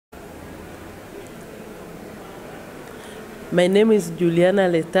My name is Juliana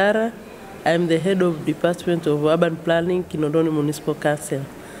Letara. I'm the head of Department of Urban Planning, Kinondoni Municipal Council.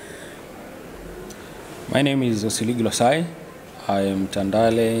 My name is Osiligi Lossai. I am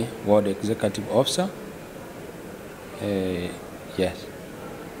Tandale Ward Executive Officer. Yes.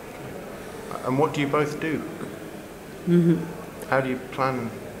 And what do you both do? How do you plan?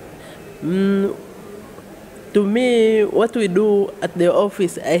 To me, what we do at the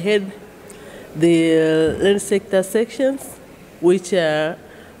office, I head the land sector sections, which are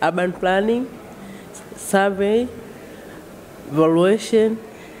urban planning, survey, valuation,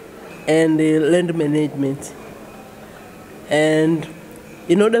 and land management. And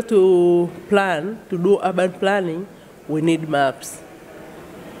in order to plan, to do urban planning, we need maps.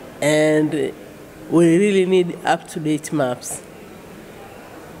 And we really need up-to-date maps.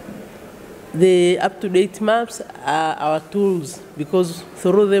 The up-to-date maps are our tools because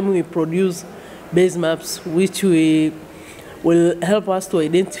through them we produce base maps which will help us to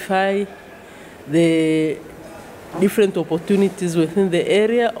identify the different opportunities within the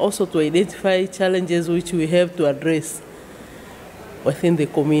area, also to identify challenges which we have to address within the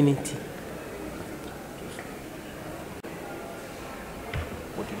community.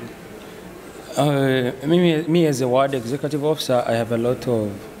 What do you do? Me as a ward executive officer, I have a lot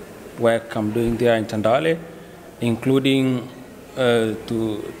of work I'm doing there in Tandale, including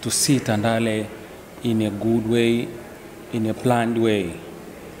to see Tandale in a good way, in a planned way.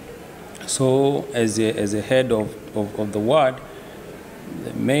 So as a head of the ward,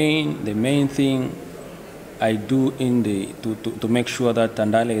 the main thing I do to make sure that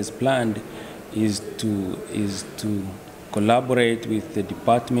Tandale is planned is to collaborate with the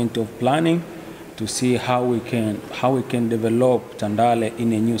Department of Planning to see how we can develop Tandale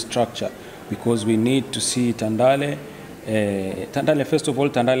in a new structure, because we need to see Tandale. First of all,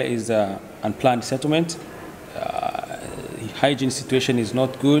 Tandale is an unplanned settlement. Hygiene situation is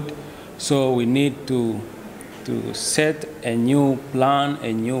not good, so we need to set a new plan,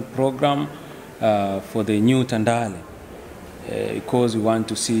 a new program for the new Tandale, because we want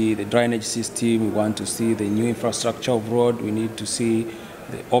to see the drainage system, we want to see the new infrastructure of road, we need to see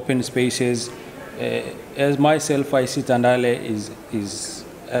the open spaces. As myself, I see Tandale is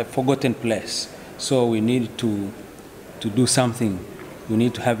a forgotten place, so we need to do something. We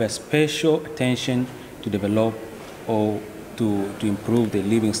need to have a special attention to develop or to improve the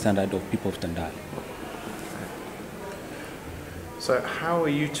living standard of people of Tandale. So how are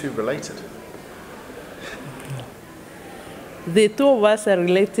you two related? The two of us are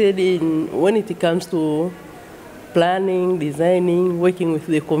related when it comes to planning, designing, working with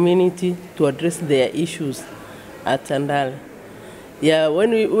the community to address their issues at Tandale. Yeah,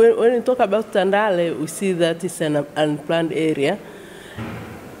 when we talk about Tandale, we see that it's an unplanned area.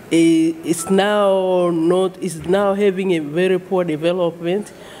 It's now having a very poor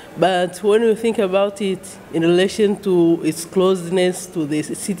development, but when you think about it in relation to its closeness to the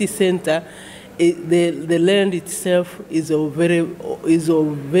city center, the land itself is a very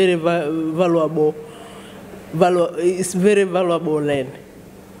valuable land.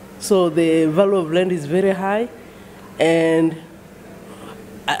 So the value of land is very high, and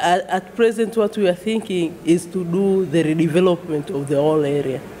at present what we are thinking is to do the redevelopment of the whole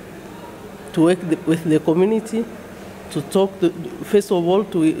area, to work with the community, to talk to, first of all,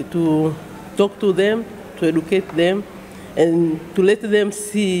 to talk to them, to educate them, and to let them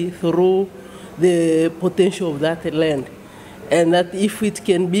see through the potential of that land, and that if it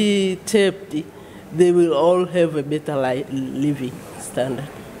can be tapped, they will all have a better living standard.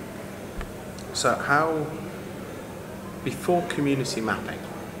 So how, before community mapping,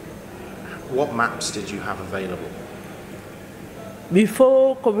 what maps did you have available?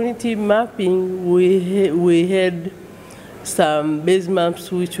 Before community mapping, we had some base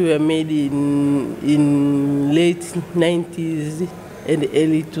maps which were made in late 90s and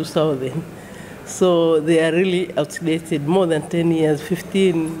early 2000. So they are really outdated, more than 10 years,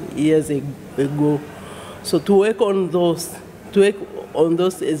 15 years ago. So to work on those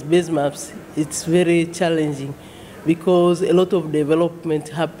as base maps, it's very challenging because a lot of development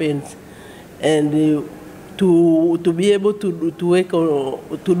happens, and to be able to work on,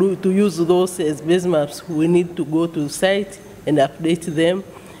 to use those as base maps, we need to go to the site and update them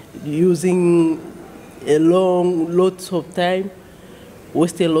using lots of time,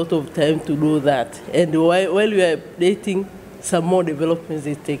 waste a lot of time to do that. And while we are updating, some more developments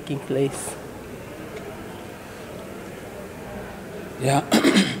is taking place. Yeah.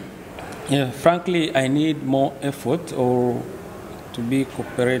 Yeah, frankly, I need more effort or to be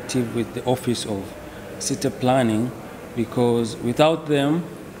cooperative with the Office of City Planning, because without them,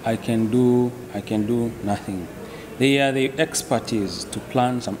 I can do nothing. They are the expertise to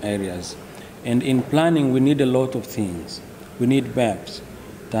plan some areas. And in planning, we need a lot of things. We need maps.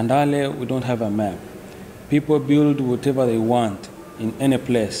 Tandale, we don't have a map. People build whatever they want in any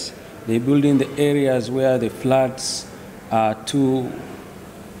place. They build in the areas where the floods are too,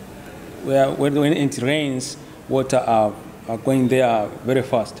 where when it rains, water are going there very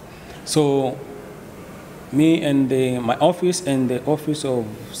fast. So me and my office and the Office of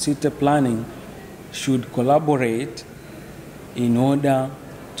City Planning should collaborate in order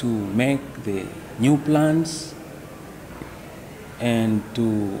to make the new plans and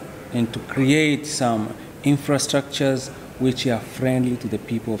to create some infrastructures which are friendly to the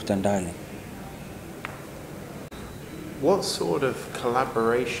people of Tandale. What sort of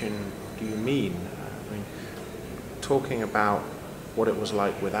collaboration do you mean? I mean, talking about what it was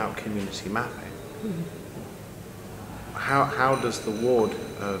like without community mapping, how does the ward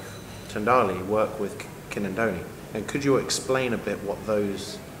of Tandale work with Kinondoni? And could you explain a bit what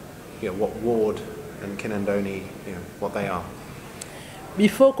those, what ward and Kinondoni, what they are?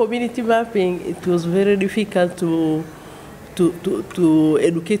 Before community mapping, it was very difficult to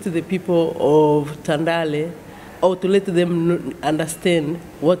educate the people of Tandale or to let them understand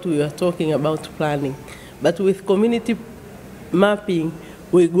what we are talking about planning. But with community mapping,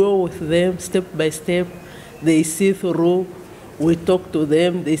 we go with them step by step. They see through, we talk to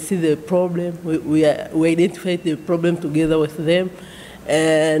them, they see the problem, we identify the problem together with them,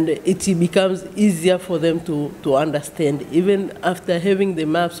 and it becomes easier for them to understand. Even after having the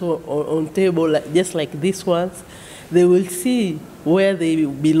maps on table, just like these ones, they will see where they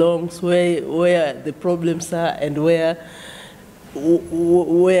belong, where the problems are, and where do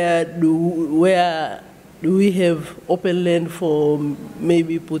we have open land for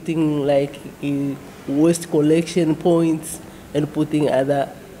maybe putting like waste collection points and putting other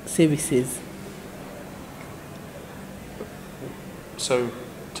services. So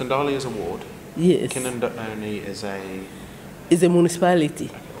Tandale is a ward. Yes. Kinondoni is a municipality.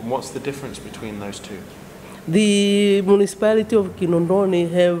 And what's the difference between those two? The municipality of Kinondoni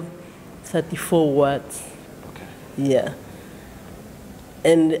have 34 wards. Okay. Yeah.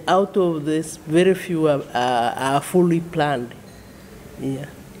 And out of this, very few are fully planned. Yeah.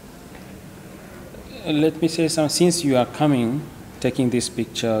 Let me say something. Since you are coming, taking these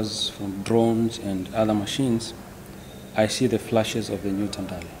pictures from drones and other machines, I see the flashes of the new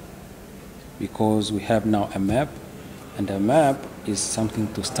Tandale. Because we have now a map, and a map is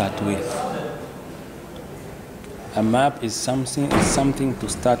something to start with. A map is something to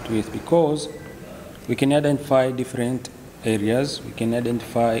start with, because we can identify different areas. We can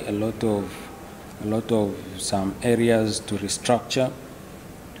identify a lot of some areas to restructure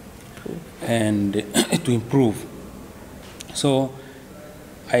and to improve. So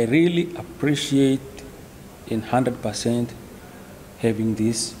I really appreciate in 100% having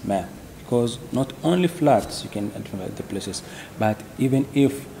this map, because not only floods you can identify the places, but even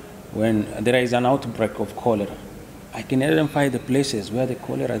if when there is an outbreak of cholera, I can identify the places where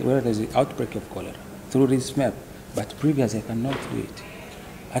there's the outbreak of cholera through this map. But previously I cannot do it.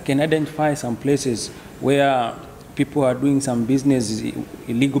 I can identify some places where people are doing some business,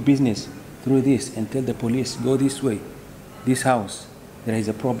 illegal business, through this, and tell the police, go this way, this house, there is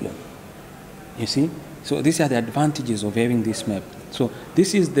a problem. You see? So these are the advantages of having this map. So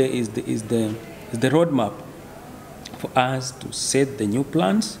this is the roadmap for us to set the new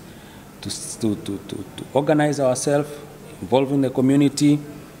plans, to organize ourselves, involving the community,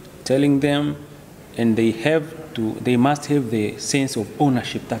 telling them, and they must have the sense of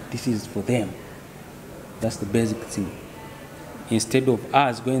ownership that this is for them. That's the basic thing. Instead of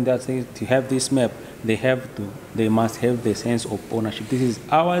us going that thing to have this map, they must have the sense of ownership. This is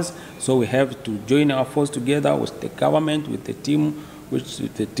ours, so we have to join our forces together with the government, with the team, which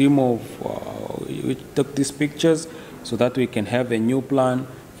took these pictures, so that we can have a new plan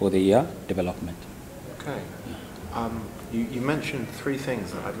for the development. Okay. You mentioned three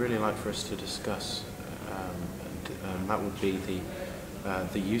things that I'd really like for us to discuss. And that would be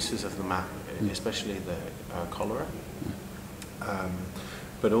the uses of the map, especially the cholera,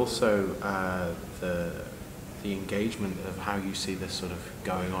 but also the engagement of how you see this sort of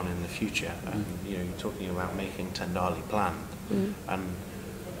going on in the future. You're talking about making Tandale planned and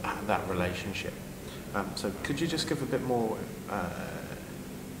that relationship. So could you just give a bit more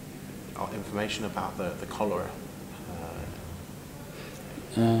information about the cholera?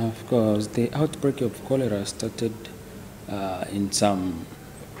 Of course, the outbreak of cholera started in some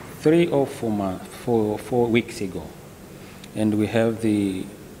 3 or 4 weeks ago, and we have the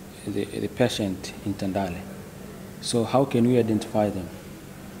patient in Tandale. So how can we identify them?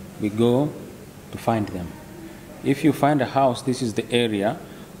 We go to find them. If you find a house, this is the area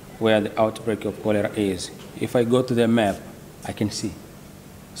where the outbreak of cholera is. If I go to the map, I can see.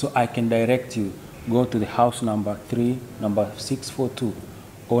 So I can direct you, go to the house number 3, number 642,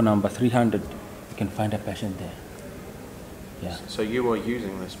 or number 300. You can find a patient there. Yeah. So you are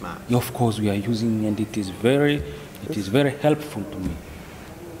using this map? Of course, we are using, and it is very helpful to me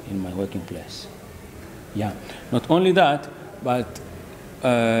in my working place. Yeah. Not only that, but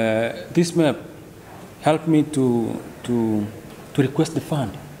this map helped me to request the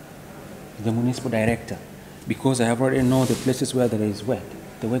fund, the municipal director, because I have already know the places where there is wet,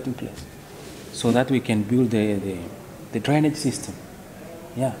 the wetting place, so that we can build the drainage system.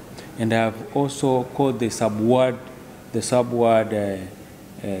 Yeah. And I have also called the sub-ward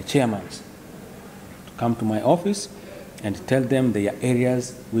chairmen to come to my office and tell them there are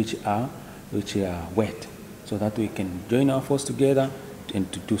areas which are wet, so that we can join our force together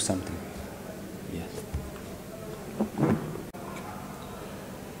and to do something. Yes.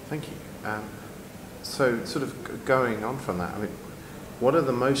 Thank you. So sort of going on from that, I mean, what are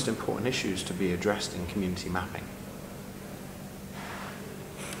the most important issues to be addressed in community mapping?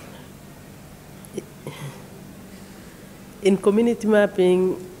 In community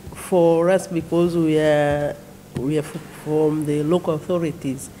mapping, for us, because we are from the local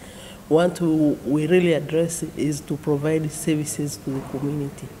authorities, what we really address is to provide services to the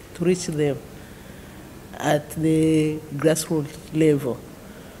community, to reach them at the grassroots level.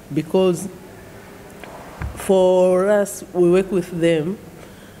 Because for us, we work with them,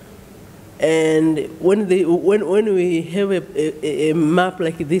 and when we have a map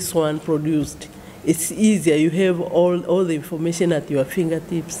like this one produced, it's easier. You have all the information at your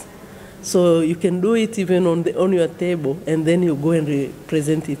fingertips. So you can do it even on your table, and then you go and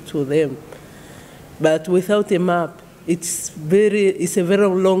present it to them. But without a map, it's a very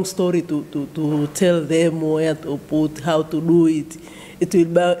long story to tell them where to put, how to do it.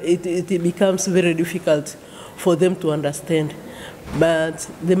 It becomes very difficult for them to understand. But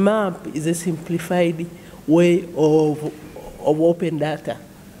the map is a simplified way of open data,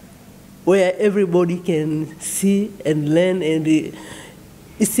 where everybody can see and learn, and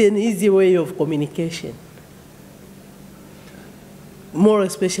it's an easy way of communication, more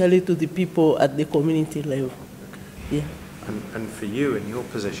especially to the people at the community level. Yeah. And for you, in your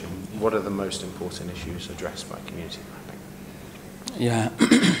position, what are the most important issues addressed by community mapping? Yeah.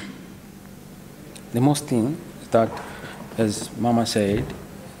 The most thing is that, as Mama said,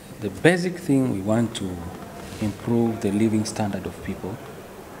 the basic thing, we want to improve the living standard of people,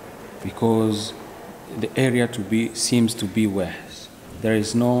 because the area seems to be worse. There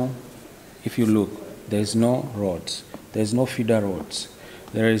is no, if you look, there is no roads, there is no feeder roads,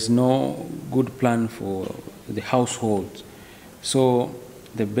 there is no good plan for the households. So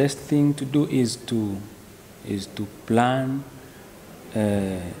the best thing to do is to plan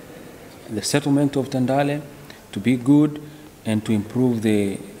the settlement of Tandale to be good and to improve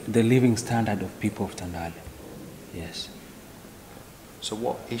the living standard of people of Tandale. Yes. So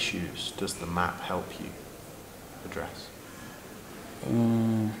what issues does the map help you address?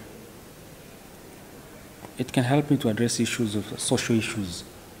 It can help me to address issues of social issues,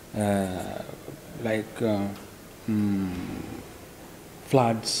 like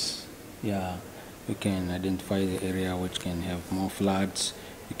floods. Yeah, we can identify the area which can have more floods.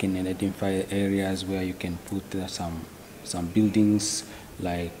 You can identify areas where you can put some buildings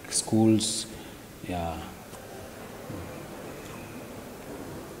like schools. Yeah.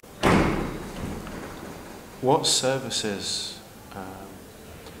 What services,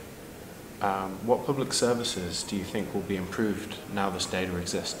 what public services do you think will be improved now this data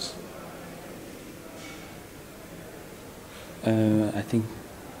exists? I think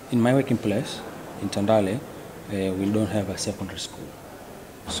in my working place, in Tandale, we don't have a secondary school.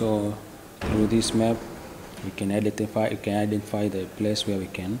 So through this map, we can identify the place where we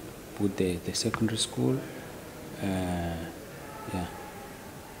can put the secondary school. Yeah.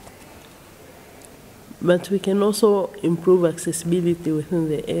 But we can also improve accessibility within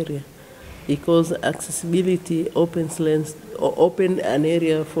the area, because accessibility opens lands or open an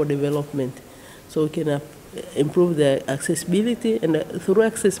area for development. So we can improve the accessibility, and through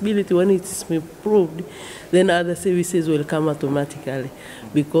accessibility, when it is improved, then other services will come automatically,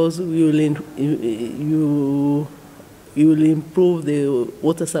 because you will improve the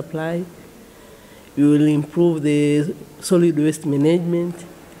water supply, you will improve the solid waste management,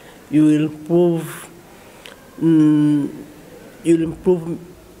 you will improve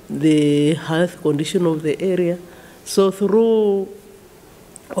the health condition of the area. So through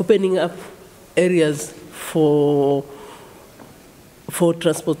opening up areas for for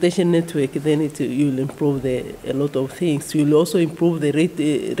transportation network, then you'll improve a lot of things. You'll also improve the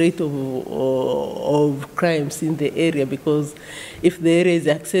rate of crimes in the area, because if the area is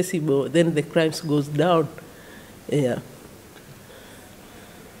accessible, then the crimes goes down. Yeah.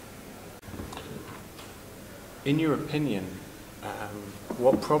 In your opinion,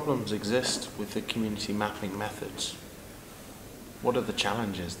 what problems exist with the community mapping methods? What are the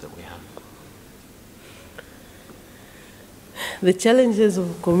challenges that we have? The challenges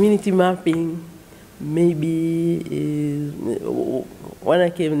of community mapping, maybe what I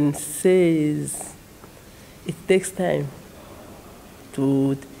can say is it takes time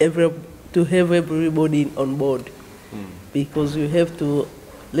to have everybody on board, because you have to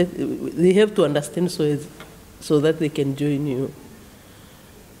they have to understand so that they can join you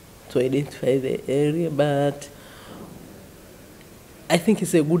to identify the area. But I think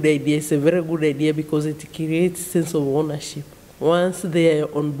it's a good idea. It's a very good idea, because it creates a sense of ownership. Once they are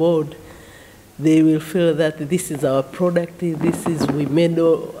on board, they will feel that this is our product, we made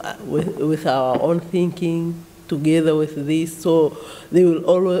with our own thinking, together with this. So they will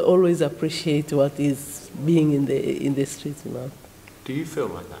always appreciate what is being in the streets now. Do you feel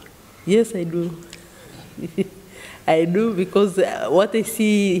like that? Yes, I do. I do, because what I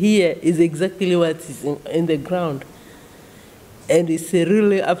see here is exactly what is in the ground. And it's a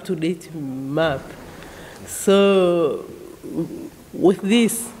really up-to-date map. So with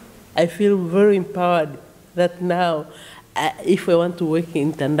this, I feel very empowered that now, if I want to work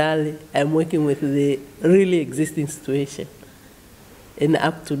in Tandale, I'm working with the really existing situation, an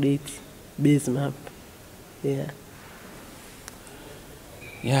up-to-date base map. Yeah.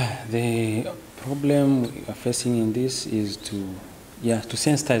 Yeah, the problem we are facing in this is to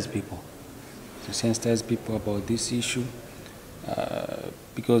sensitize people about this issue,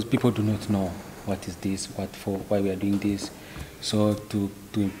 because people do not know what is this, why we are doing this. So to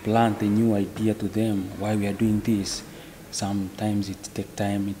implant a new idea to them why we are doing this, sometimes it takes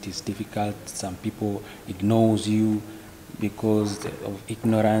time, it is difficult. Some people ignore you because of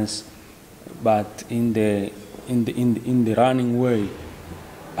ignorance, but in the running way,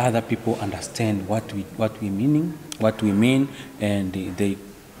 other people understand what we mean, and they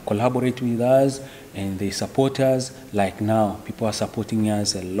collaborate with us and they support us. Like now, people are supporting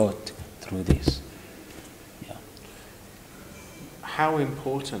us a lot through this. Yeah. How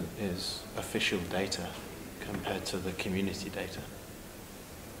important is official data compared to the community data?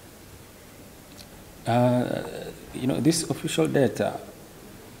 This official data,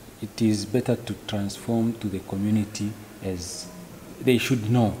 it is better to transform to the community, as they should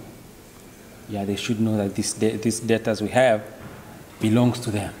know. Yeah, they should know that this data we have belongs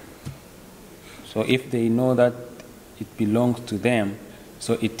to them. So if they know that it belongs to them,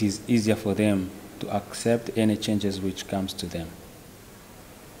 so it is easier for them to accept any changes which comes to them.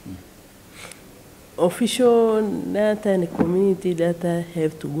 Official data and community data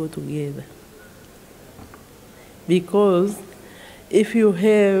have to go together. Because if you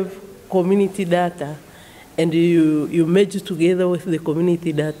have community data and you merge together with the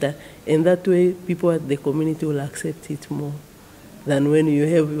community data, and that way people at the community will accept it more than when you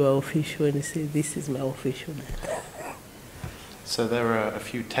have your official and you say, this is my official data. So there are a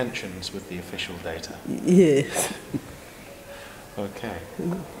few tensions with the official data? Yes. Okay.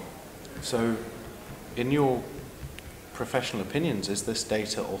 So in your professional opinions, is this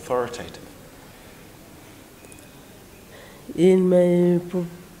data authoritative? In my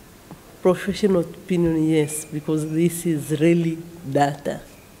professional opinion, yes, because this is really data.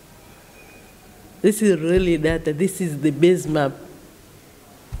 This is really data. This is the base map.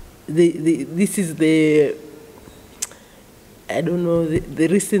 This is the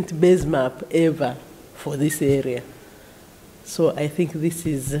recent base map ever for this area. So I think this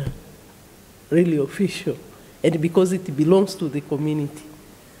is really official, and because it belongs to the community.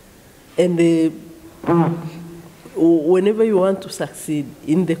 And whenever you want to succeed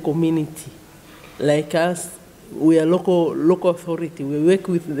in the community, like us, we are local authority, we work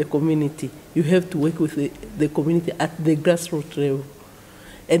with the community. You have to work with the community at the grassroots level.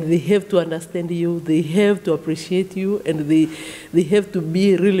 And they have to understand you, they have to appreciate you, and they have to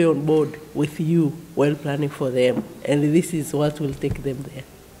be really on board with you while planning for them. And this is what will take them there.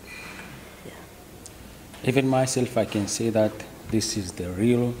 Yeah. Even myself, I can say that this is the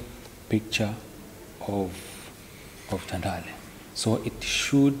real picture of Tandale. So it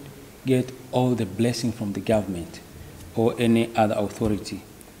should get all the blessing from the government or any other authority,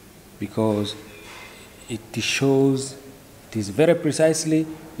 because it shows, it is very precisely,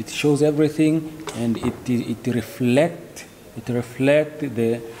 it shows everything, and it reflects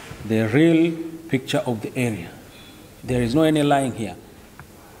the real picture of the area. There is no any lying here.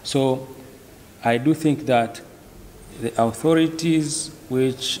 So I do think that the authorities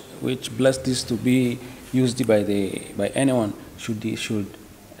which bless this to be used by anyone should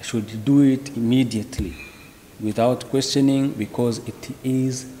do it immediately without questioning, because it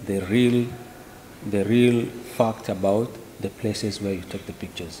is the real fact about the places where you take the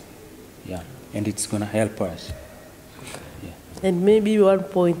pictures. Yeah, and it's going to help us. Yeah. And maybe one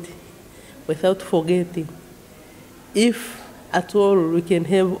point, without forgetting, if at all we can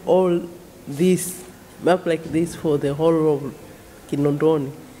have all this map like this for the whole of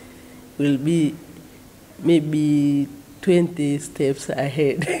Kinondoni, will be maybe 20 steps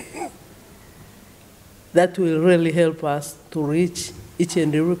ahead. That will really help us to reach each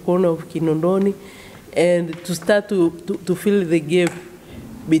and every corner of Kinondoni and to start to fill the gap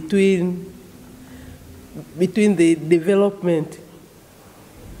between the development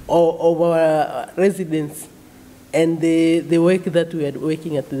of our residents and the work that we are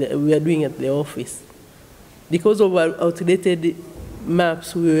doing at the office. Because of our outdated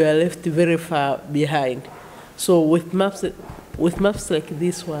maps, we were left very far behind. So with maps like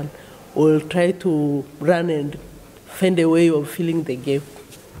this one, we'll try to run and find a way of filling the gap.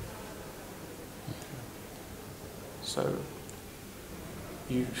 So,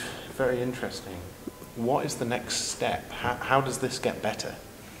 very interesting. What is the next step? How does this get better?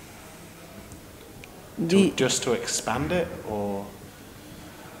 Just to expand it, or?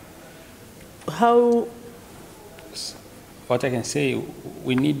 How? What I can say,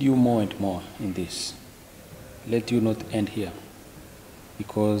 we need you more and more in this. Let you not end here,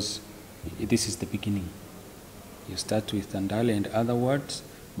 because this is the beginning. You start with Tandale and other words,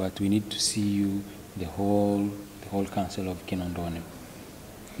 but we need to see you, the whole council of Kinondoni,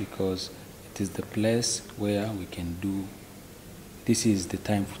 because it is the place where we can do. This is the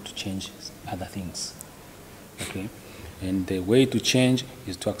time to change other things. Okay, and the way to change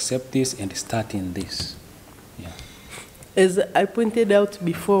is to accept this and start in this. Yeah. As I pointed out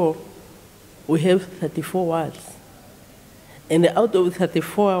before, we have 34 wards. And out of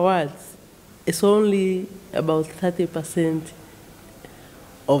 34 wards, it's only about 30%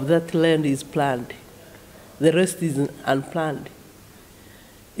 of that land is planned. The rest is unplanned.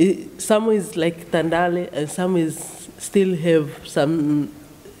 Some is like Tandale, and some is still have some,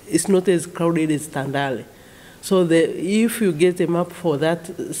 it's not as crowded as Tandale. So if you get a map for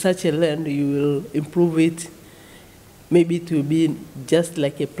such a land, you will improve it, maybe it will be just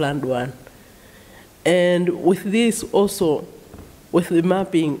like a planned one. And with this also, with the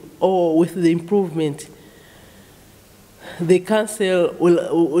mapping or with the improvement, the council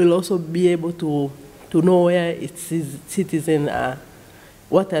will also be able to know where its citizens are,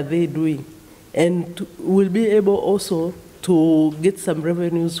 what are they doing, and will be able also to get some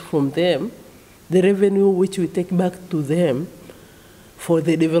revenues from them, the revenue which we take back to them for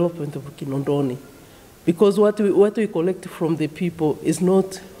the development of Kinondoni. Because what we collect from the people is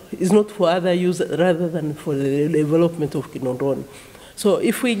not for other use rather than for the development of Kinondoni. So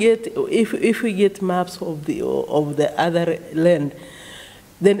if we get maps of the other land,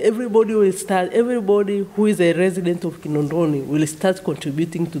 then everybody who is a resident of Kinondoni will start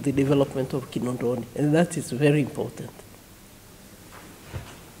contributing to the development of Kinondoni, and that is very important.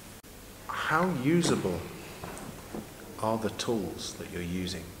 How usable are the tools that you're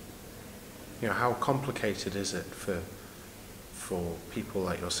using? You know, how complicated is it for people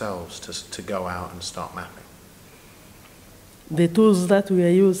like yourselves to go out and start mapping? The tools that we are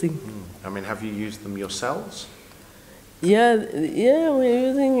using. I mean, have you used them yourselves? Yeah,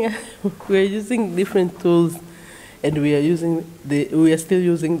 we're using different tools, and we are still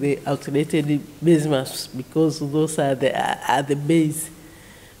using the outdated base maps because those are the base.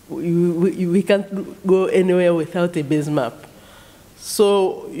 We can't go anywhere without a base map.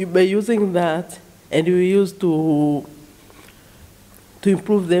 So by using that, and we used to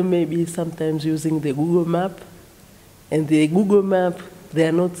improve them, maybe sometimes using the Google map. And the Google map, they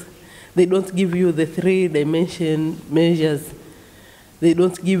don't give you the 3-dimension measures. They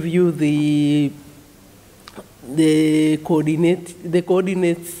don't give you the coordinated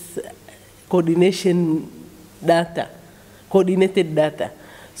data.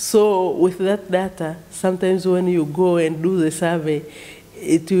 So with that data, sometimes when you go and do the survey,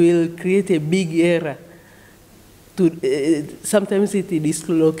 it will create a big error. Sometimes it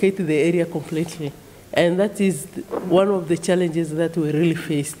dislocates the area completely. And that is one of the challenges that we really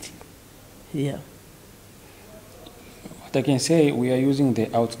faced here. What I can say, we are using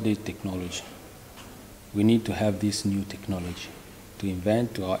the outdated technology. We need to have this new technology to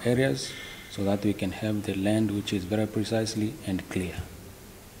invent to our areas so that we can have the land which is very precisely and clear,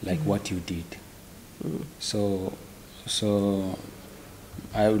 like what you did. So So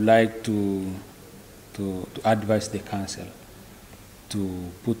I would like to advise the council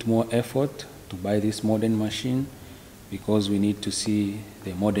to put more effort to buy this modern machine, because we need to see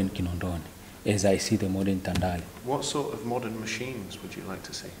the modern Kinondoni as I see the modern Tandale. What sort of modern machines would you like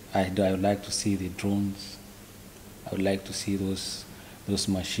to see? I would like to see the drones. I would like to see those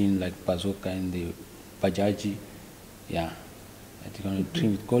machines like bazooka and the bajaji. Yeah,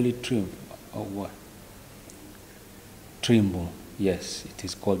 call it trim or what? Trimble. Yes, it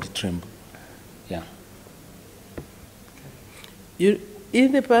is called trimble. Yeah.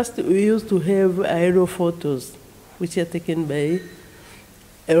 In the past, we used to have aerial photos, which are taken by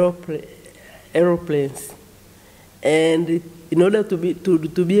aeroplanes. And in order to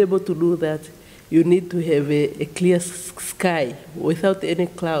be able to do that, you need to have a clear sky without any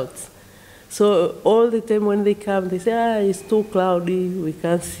clouds. So all the time when they come, they say, it's too cloudy, we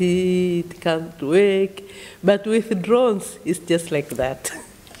can't see, it can't work. But with drones, it's just like that.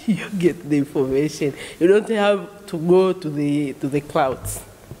 You get the information. You don't have to go to the clouds.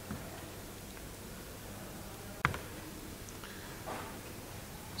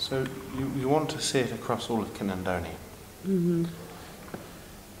 So you want to see it across all of Kinondoni,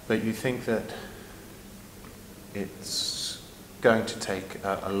 but you think that it's going to take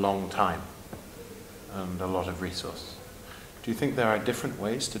a long time and a lot of resource. Do you think there are different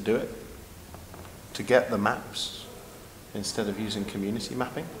ways to do it, to get the maps instead of using community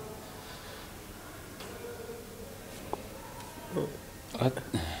mapping?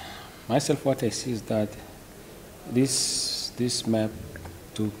 Myself, what I see is that this map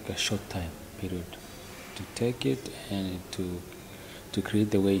took a short time period to take it and to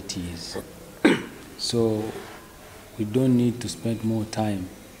create the way it is. So we don't need to spend more time,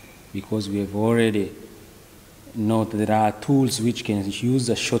 because we have already know that there are tools which can use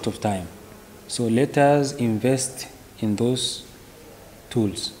a short of time. So let us invest in those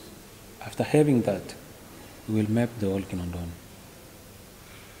tools. After having that, we will map the whole Kinondoni.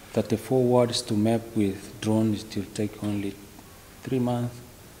 34 wards to map with drones, it will take only 3 months.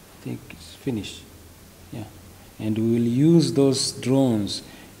 I think it's finished. Yeah. And we will use those drones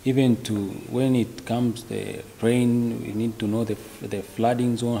even to, when it comes the rain, we need to know the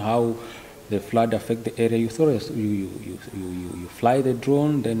flooding zone, how the flood affect the area. You fly the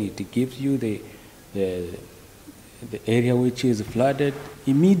drone, then it gives you the area which is flooded.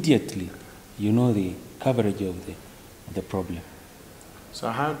 Immediately, you know the coverage of the problem. So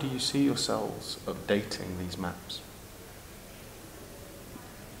how do you see yourselves updating these maps?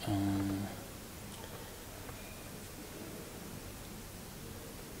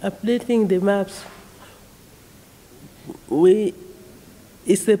 Updating the maps,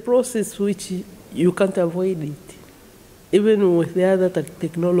 it's a process which you can't avoid it. Even with the other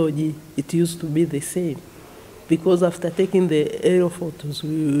technology, it used to be the same. Because after taking the aerial photos,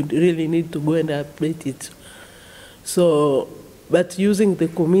 we would really need to go and update it. So, but using the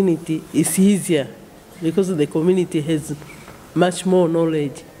community is easier, because the community has much more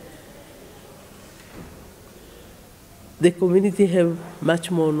knowledge. The community have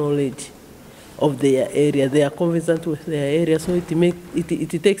much more knowledge of their area. They are conversant with their area, so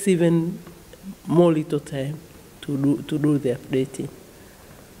it takes even more little time to do the updating.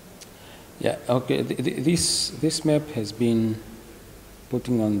 Yeah. Okay. This map has been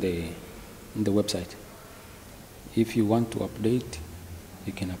putting on the website. If you want to update,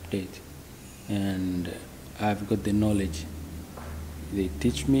 you can update, and I've got the knowledge. They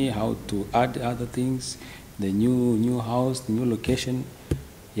teach me how to add other things. The new house, the new location,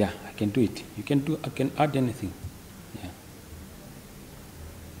 yeah, I can do it. I can add anything. Yeah.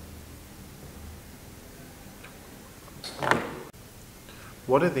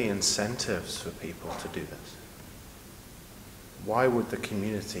 What are the incentives for people to do this? Why would the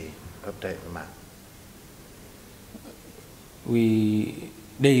community update the map?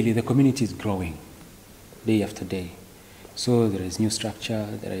 Daily, the community is growing, day after day. So there is new structure,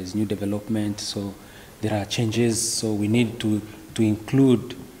 there is new development, so there are changes, so we need to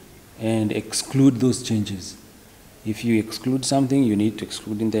include and exclude those changes. If you exclude something, you need to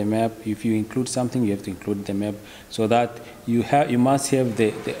exclude in the map. If you include something, you have to include in the map, so that you must have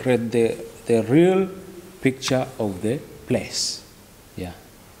the real picture of the place. Yeah.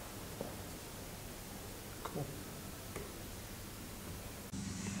 Cool.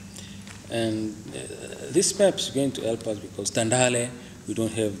 And this map is going to help us, because Tandale, we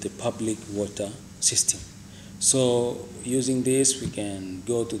don't have the public water system. So using this, we can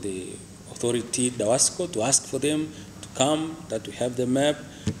go to the authority, Dawasco, to ask for them to come, that we have the map.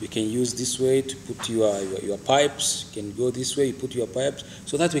 We can use this way to put your pipes. You can go this way, you put your pipes,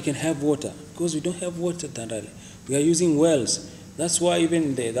 so that we can have water, because we don't have water, Tandale. We are using wells. That's why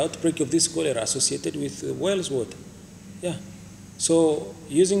even the outbreak of this cholera associated with wells water. Yeah. So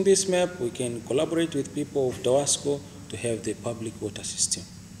using this map, we can collaborate with people of Dawasco to have the public water system.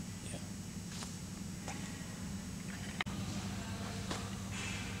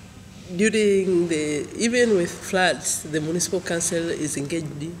 Even with floods, the municipal council is engaged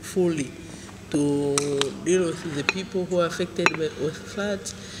fully to deal with the people who are affected with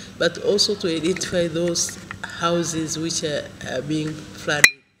floods, but also to identify those houses which are being flooded.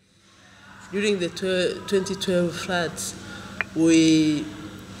 During the 2012 floods, the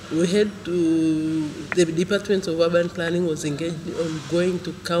Department of Urban Planning was engaged on going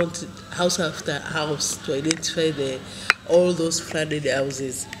to count house after house to identify all those flooded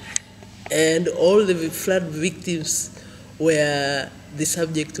houses. And all the flood victims were the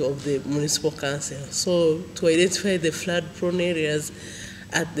subject of the municipal council. So to identify the flood-prone areas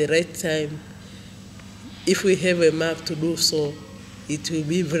at the right time, if we have a map to do so, it will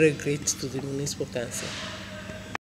be very great to the municipal council.